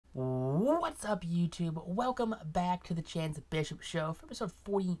What's up, YouTube? Welcome back to the Chance Bishop Show for episode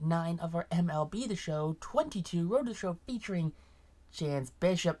 49 of our MLB The Show 22 Road to the Show featuring Chance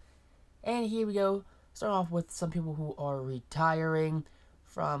Bishop. And here we go, starting off with some people who are retiring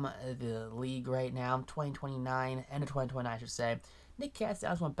from the league right now, 2029, end of 2029, I should say. Nick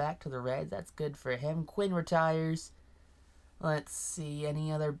Castellanos went back to the Reds. That's good for him. Quinn retires. Let's see,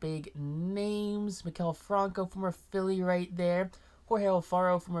 any other big names? Maikel Franco, former Philly right there. Jorge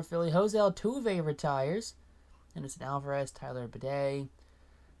Alfaro, former Philly. Jose Altuve retires. Anderson Alvarez, Tyler Bidet.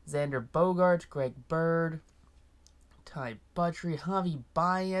 Xander Bogaerts, Greg Bird. Ty Buttrey, Javi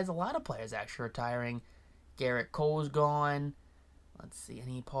Baez. A lot of players actually retiring. Garrett Cole's gone. Let's see,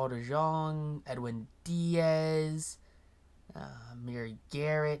 any Paul DeJong, Edwin Diaz. Mary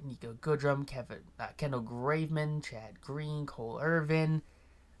Garrett, Nico Goodrum, Kendall Graveman, Chad Green, Cole Irvin.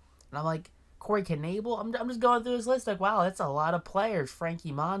 And I'm like, Corey Knebel. I'm just going through this list like, wow, that's a lot of players.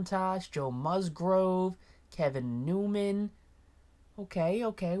 Frankie Montas, Joe Musgrove, Kevin Newman. Okay,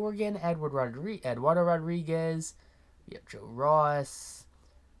 we're getting Eduardo Rodriguez. We have Joe Ross.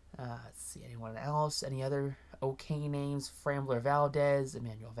 Let's see, anyone else? Any other okay names? Framber Valdez,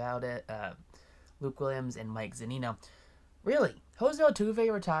 Emmanuel Valdez, Luke Williams, and Mike Zunino. Really? Jose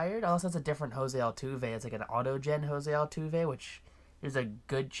Altuve retired? Unless that's a different Jose Altuve. It's like an auto-gen Jose Altuve, which there's a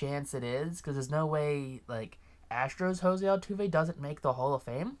good chance it is, because there's no way, like, Astros Jose Altuve doesn't make the Hall of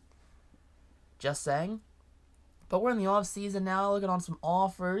Fame. Just saying. But we're in the off-season now, looking on some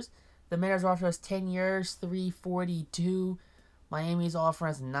offers. The Mariners offer us 10 years, $342. Miami's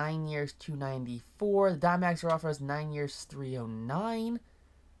offering us 9 years, $294. The Diamondbacks are offering us 9 years, $309.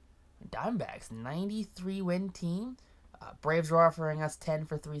 Diamondbacks, 93-win team. Braves are offering us 10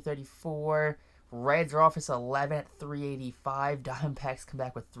 for $334. Reds are offering us 11 at $385. Diamondbacks come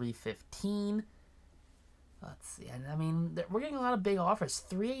back with $315. Let's see. And I mean, we're getting a lot of big offers.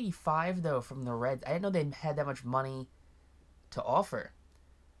 $385 though from the Reds. I didn't know they had that much money to offer.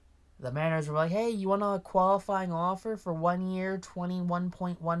 The Mariners were like, "Hey, you want a qualifying offer for 1 year,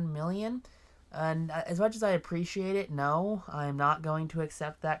 $21.1 million?" And as much as I appreciate it, no, I'm not going to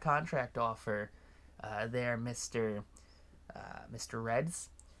accept that contract offer. There, Mr. Reds.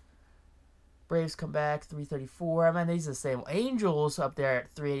 Braves come back, $334. I mean, these are the same. Angels up there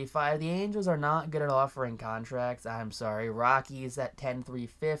at $385. The Angels are not good at offering contracts. I'm sorry. Rockies at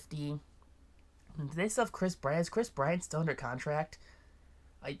 $10,350. Do they still have Chris Bryant? Is Chris Bryant still under contract?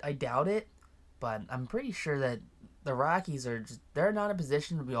 I doubt it, but I'm pretty sure that the Rockies they're not in a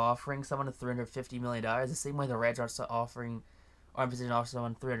position to be offering someone a $350 million. The same way the Reds are in position to offer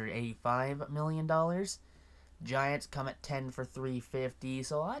someone $385 million. Giants come at 10 for $350.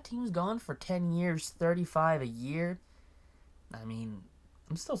 So a lot of teams going for 10 years, $35 a year. I mean,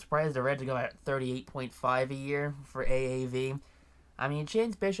 I'm still surprised the Reds are going at $38.5 a year for AAV. I mean,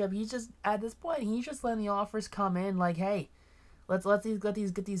 Chance Bishop, he's just at this point, he's just letting the offers come in like, hey, let's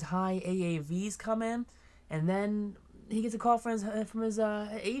get these high AAVs come in, and then he gets a call from his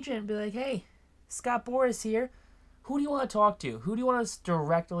agent and be like, hey, Scott Boras here. Who do you want to talk to? Who do you want to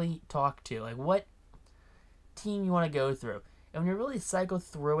directly talk to? Like, what team you want to go through? And when you really cycle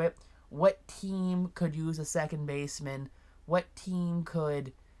through it, what team could use a second baseman? What team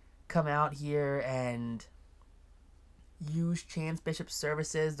could come out here and use Chance Bishop's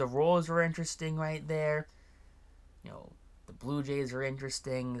services? The Royals are interesting right there. You know, the Blue Jays are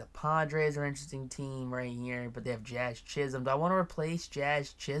interesting. The Padres are an interesting team right here, but they have Jazz Chisholm. Do I want to replace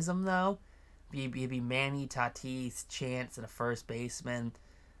Jazz Chisholm, though? It'd be Manny, Tatis, Chance, and a first baseman.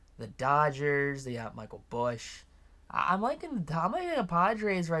 The Dodgers, they got Michael Busch. I'm liking the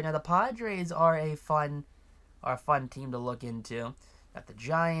Padres right now. The Padres are a fun team to look into. Got the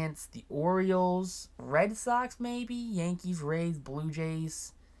Giants, the Orioles, Red Sox maybe, Yankees, Rays, Blue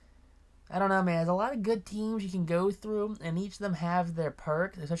Jays. I don't know, man. There's a lot of good teams you can go through, and each of them have their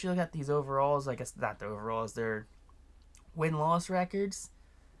perks. Especially look at these overalls. I guess not the overalls, their win-loss records.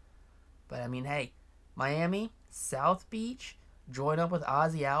 But I mean, hey, Miami, South Beach, join up with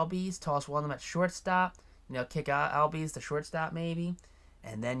Ozzie Albies, toss one of them at shortstop, kick out Albies to shortstop maybe,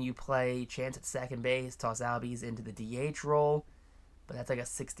 and then you play Chance at second base, toss Albies into the DH role. But that's like a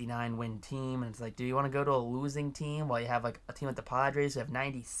 69-win team, and it's like, do you want to go to a losing team while you have like a team like the Padres who have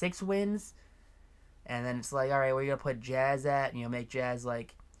 96 wins? And then it's like, all right, where are you gonna put Jazz at? Make Jazz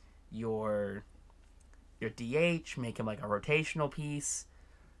like your DH, make him like a rotational piece,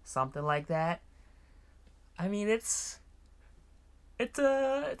 something like that. I mean, it's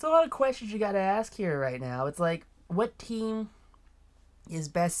a lot of questions you got to ask here right now. It's like, what team is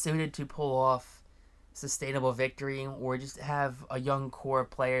best suited to pull off sustainable victory, or just have a young core of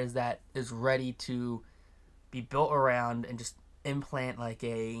players that is ready to be built around and just implant like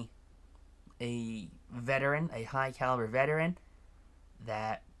a a veteran, a high caliber veteran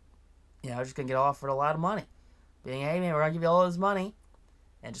that, just going to get offered a lot of money. Being, hey, man, we're going to give you all this money.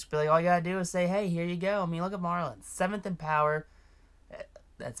 And just be like, all you got to do is say, hey, here you go. I mean, look at Marlins. 7th in power.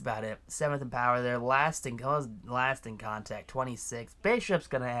 That's about it. 7th in power. They're last in contact, 26. Bishop's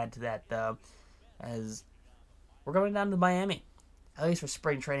going to add to that, though, as we're going down to Miami. At least for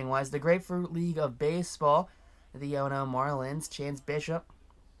spring training wise. The Grapefruit League of Baseball. The Ono Marlins. Chance Bishop.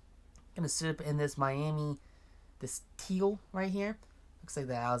 Going to sit up in this Miami, this teal right here. Looks like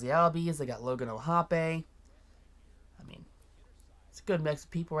the Ozzy Albies. They got Logan Ohape. I mean, it's a good mix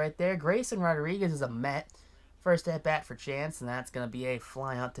of people right there. Grayson Rodriguez is a Met. First at bat for Chance, and that's going to be a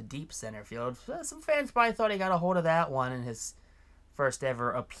fly out to deep center field. Some fans probably thought he got a hold of that one in his first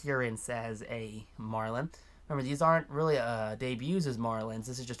ever appearance as a Marlin. Remember, these aren't really debuts as Marlins.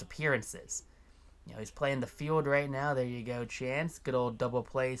 This is just appearances. He's playing the field right now. There you go, Chance. Good old double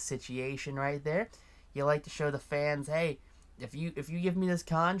play situation right there. You like to show the fans, hey, if you give me this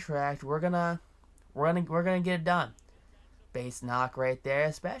contract, we're gonna get it done. Base knock right there,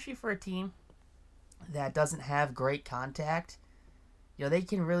 especially for a team that doesn't have great contact. They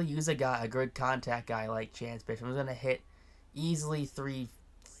can really use a good contact guy like Chance Bishop. He's gonna hit easily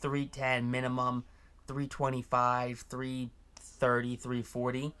 310 minimum, 325, 330,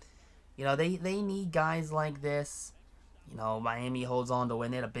 340. They need guys like this. Miami holds on to win.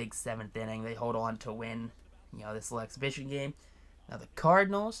 They had a big 7th inning. They hold on to win, this little exhibition game. Now the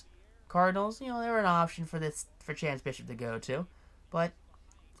Cardinals, they were an option for Chance Bishop to go to. But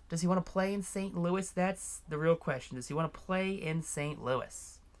does he want to play in St. Louis? That's the real question. Does he want to play in St.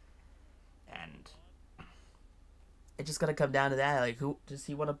 Louis? And it's just going to come down to that. Like, who does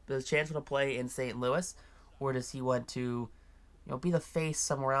Chance want to play in St. Louis? Or does he want to be the face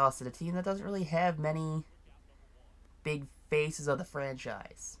somewhere else at a team that doesn't really have many big faces of the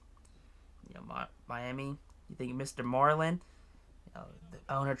franchise? Miami, you think Mr. Marlin?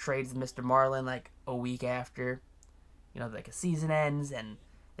 The owner trades Mr. Marlin like a week after, like a season ends, and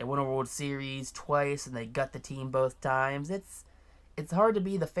they win a World Series twice, and they gut the team both times. It's hard to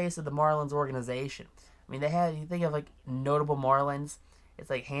be the face of the Marlins organization. I mean, you think of like notable Marlins, it's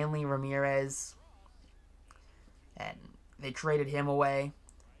like Hanley Ramirez, and they traded him away.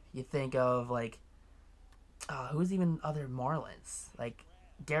 You think of like, who's even other Marlins? Like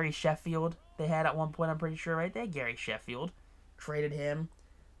Gary Sheffield, they had at one point, I'm pretty sure, right? They had Gary Sheffield. Traded him.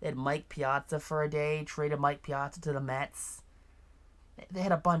 They had Mike Piazza for a day. Traded Mike Piazza to the Mets. They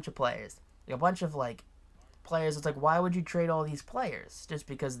had a bunch of players. A bunch of, players. It's like, why would you trade all these players? Just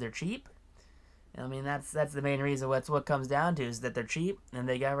because they're cheap? I mean, that's the main reason. That's what comes down to, is that they're cheap, and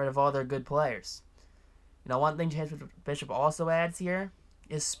they got rid of all their good players. One thing Chance Bishop also adds here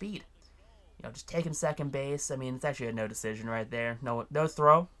is speed. Just taking second base. I mean, it's actually a no decision right there. No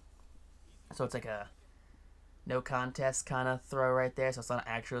throw. So it's like a no contest kind of throw right there. So it's not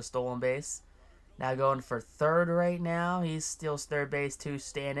an actual stolen base. Now going for third right now. He's still third base, 2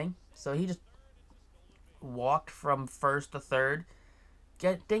 standing. So he just walked from first to third.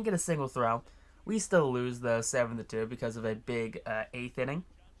 Didn't get a single throw. We still lose, though, 7-2 because of a big 8th inning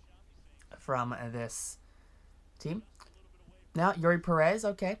from this team. Now, Yuri Perez,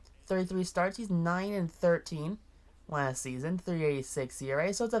 okay. 33 starts. He's 9-13 last season. 3.86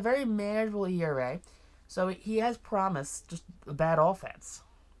 ERA. So it's a very manageable ERA. So he has promised just a bad offense.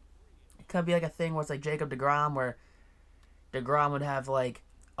 It could be like a thing where it's like Jacob deGrom, where deGrom would have like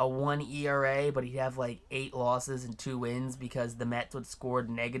a 1 ERA, but he'd have like 8 losses and 2 wins because the Mets would score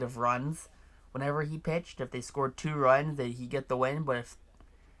negative runs whenever he pitched. If they scored 2 runs, he'd get the win. But if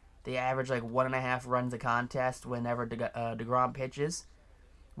they average like 1.5 runs a contest whenever deGrom pitches,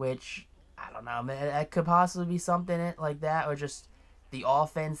 which, I don't know, man, that could possibly be something like that, or just the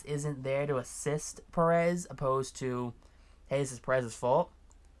offense isn't there to assist Perez, opposed to, hey, this is Perez's fault.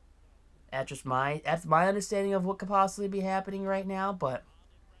 That's my understanding of what could possibly be happening right now, but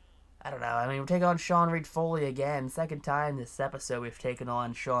I don't know. I mean, we're taking on Sean Reed-Foley again. Second time this episode we've taken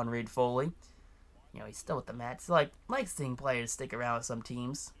on Sean Reed-Foley. He's still with the Mets. Like seeing players stick around with some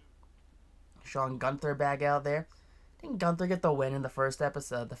teams. Sean Gunther back out there. Didn't Gunther get the win in the first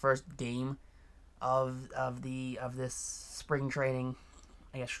episode, the first game of this spring training,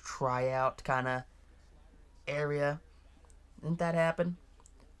 I guess, tryout kind of area? Didn't that happen?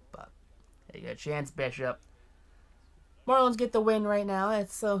 But there you go, Chance Bishop. Marlins get the win right now.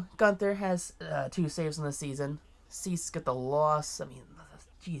 Gunther has 2 saves in the season. Cease get the loss. I mean,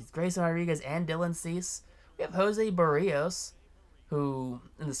 geez, Grayson Rodriguez and Dylan Cease. We have Jose Barrios, who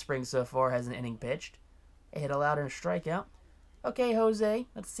in the spring so far has an inning pitched. A hit allowed and a strikeout. Okay, Jose,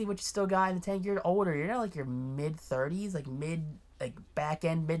 let's see what you still got in the tank. You're older. You're not like your mid-30s, like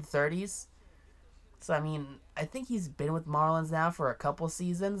back-end mid-30s. So, I mean, I think he's been with Marlins now for a couple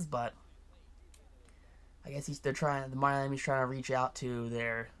seasons, but I guess the Miami's trying to reach out to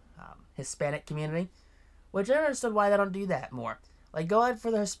their Hispanic community, which I understood why they don't do that more. Like, go out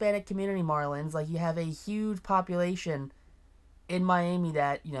for the Hispanic community Marlins. Like, you have a huge population in Miami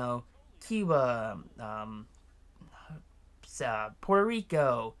that, Cuba, Puerto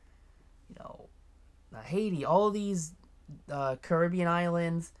Rico, Haiti, all of these Caribbean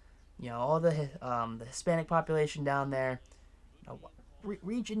islands, all the Hispanic population down there.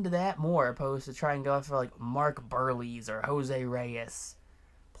 Reach into that more opposed to try and go for like Mark Burley's or Jose Reyes,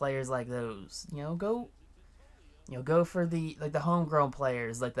 players like those. Go for the homegrown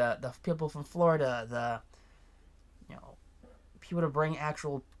players, like the people from Florida, the people to bring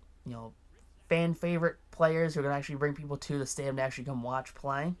actual fan favorite players who are gonna actually bring people to the stadium to actually come watch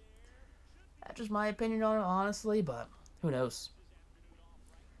play. That's just my opinion on it, honestly, but who knows?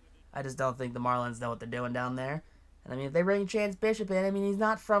 I just don't think the Marlins know what they're doing down there. And I mean, if they bring Chance Bishop in, I mean, he's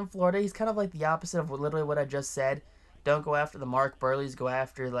not from Florida. He's kind of like the opposite of literally what I just said. Don't go after the Mark Burleys. Go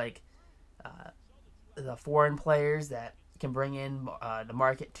after the foreign players that can bring in the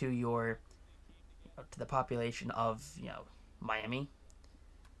market to to the population of Miami.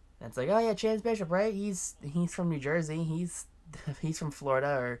 And it's like, oh yeah, Chance Bishop, right? He's from New Jersey. He's from Florida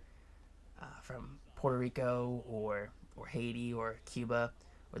or from Puerto Rico or Haiti or Cuba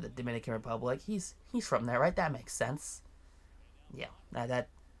or the Dominican Republic. He's from there, right? That makes sense. Yeah, that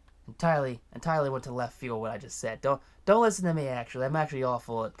entirely went to left field what I just said. Don't listen to me. Actually, I'm actually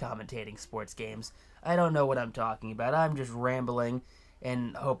awful at commentating sports games. I don't know what I'm talking about. I'm just rambling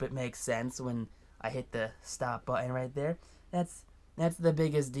and hope it makes sense when I hit the stop button right there. That's the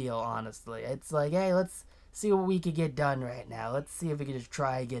biggest deal, honestly. It's like, hey, let's see what we could get done right now. Let's see if we can just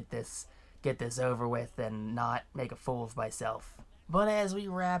try and get this over with and not make a fool of myself. But as we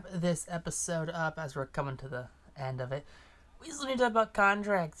wrap this episode up, as we're coming to the end of it, we still need to talk about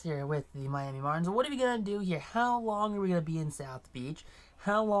contracts here with the Miami Marlins. What are we going to do here? How long are we going to be in South Beach?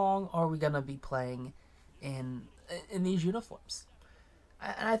 How long are we going to be playing in these uniforms?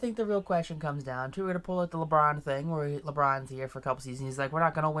 And I think the real question comes down to, we're going to pull out the LeBron thing, where LeBron's here for a couple seasons. He's like, we're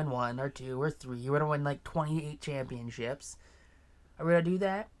not going to win 1 or 2 or 3. We're going to win like 28 championships. Are we going to do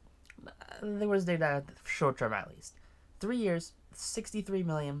that? I think we're going to do that short term at least. 3 years,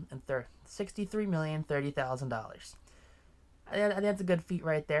 $63,030,000. I think that's a good feat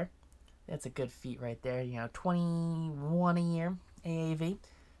right there. 21 a year AAV.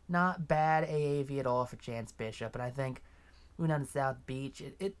 Not bad AAV at all for Chance Bishop. And I think moving down to South Beach,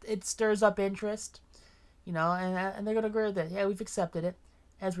 it stirs up interest. And they're going to agree with it. Yeah, we've accepted it.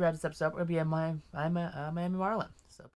 As we're at this episode, we're going to be a Miami Marlin.